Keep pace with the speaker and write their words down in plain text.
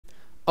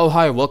Oh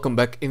hi, welcome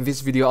back. In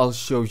this video I'll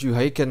show you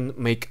how you can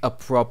make a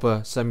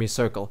proper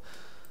semicircle.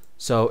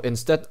 So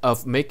instead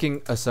of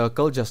making a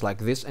circle just like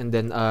this and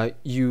then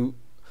you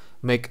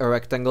make a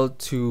rectangle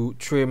to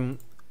trim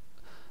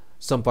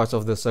some parts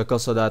of the circle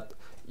so that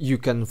you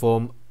can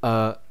form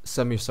a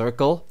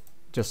semicircle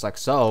just like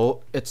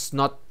so, it's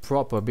not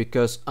proper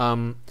because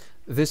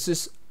this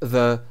is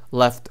the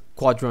left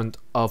quadrant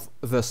of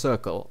the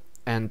circle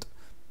and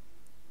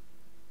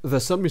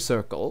the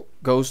semicircle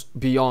goes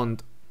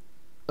beyond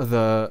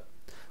the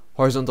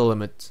horizontal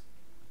limit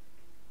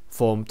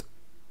formed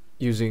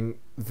using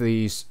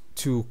these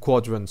two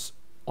quadrants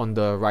on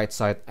the right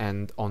side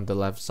and on the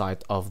left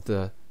side of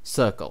the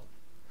circle.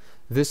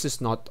 This is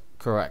not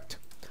correct.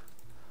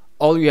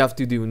 All you have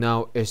to do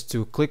now is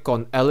to click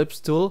on ellipse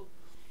tool.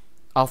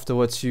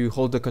 Afterwards you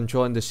hold the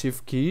control and the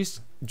shift keys,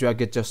 drag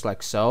it just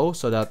like so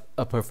that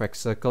a perfect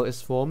circle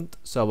is formed.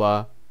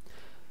 So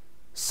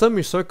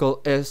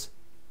semicircle is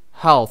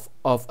half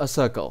of a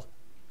circle.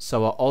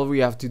 So all we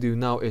have to do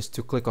now is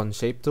to click on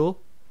shape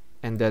tool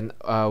and then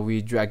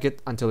we drag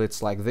it until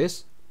it's like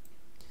this,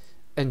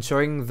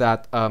 ensuring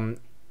that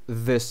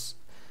this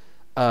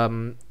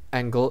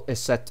angle is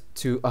set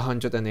to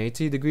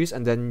 180 degrees,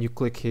 and then you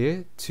click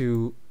here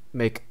to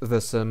make the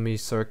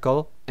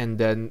semicircle and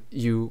then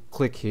you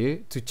click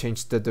here to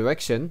change the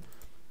direction,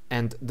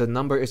 and the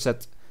number is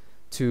set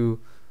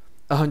to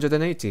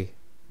 180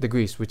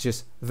 degrees, which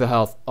is the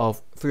half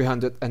of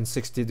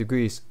 360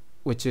 degrees,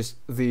 which is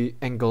the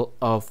angle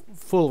of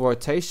full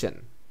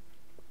rotation.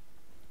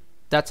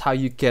 That's how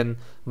you can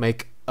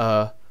make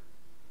a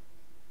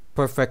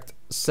perfect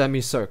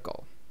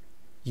semicircle.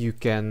 You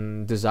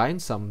can design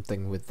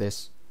something with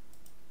this.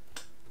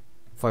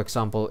 For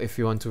example, if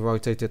you want to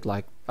rotate it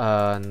like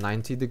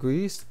 90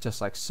 degrees,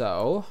 just like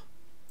so,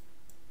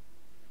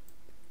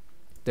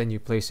 then you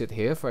place it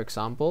here, for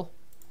example,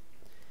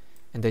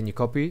 and then you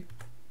copy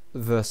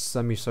the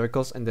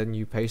semicircles and then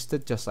you paste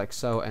it just like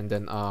so, and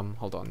then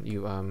hold on,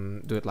 you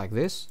do it like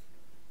this,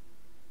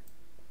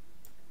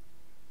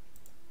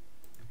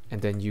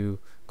 and then you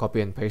copy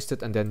and paste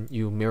it, and then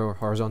you mirror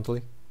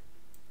horizontally.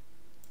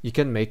 You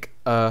can make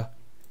a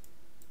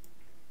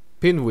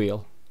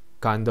pinwheel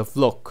kind of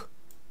look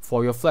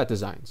for your flat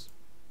designs.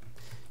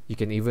 You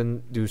can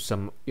even do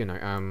some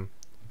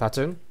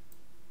pattern.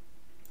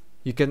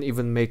 You can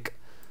even make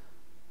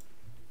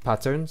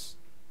patterns,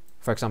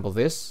 for example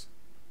this,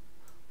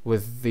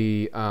 with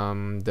the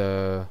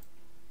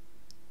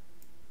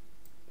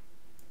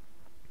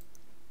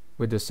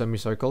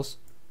semicircles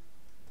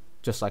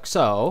just like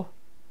so,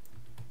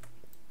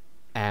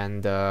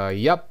 and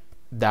yep,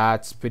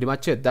 that's pretty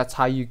much it. That's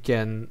how you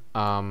can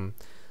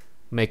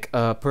make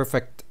a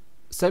perfect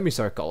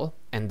semicircle,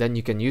 and then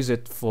you can use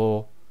it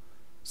for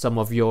some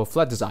of your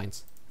flat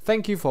designs.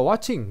 Thank you for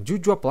watching. Do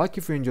drop a like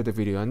if you enjoyed the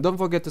video, and don't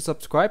forget to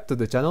subscribe to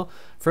the channel.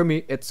 For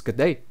me, it's good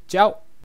day. Ciao.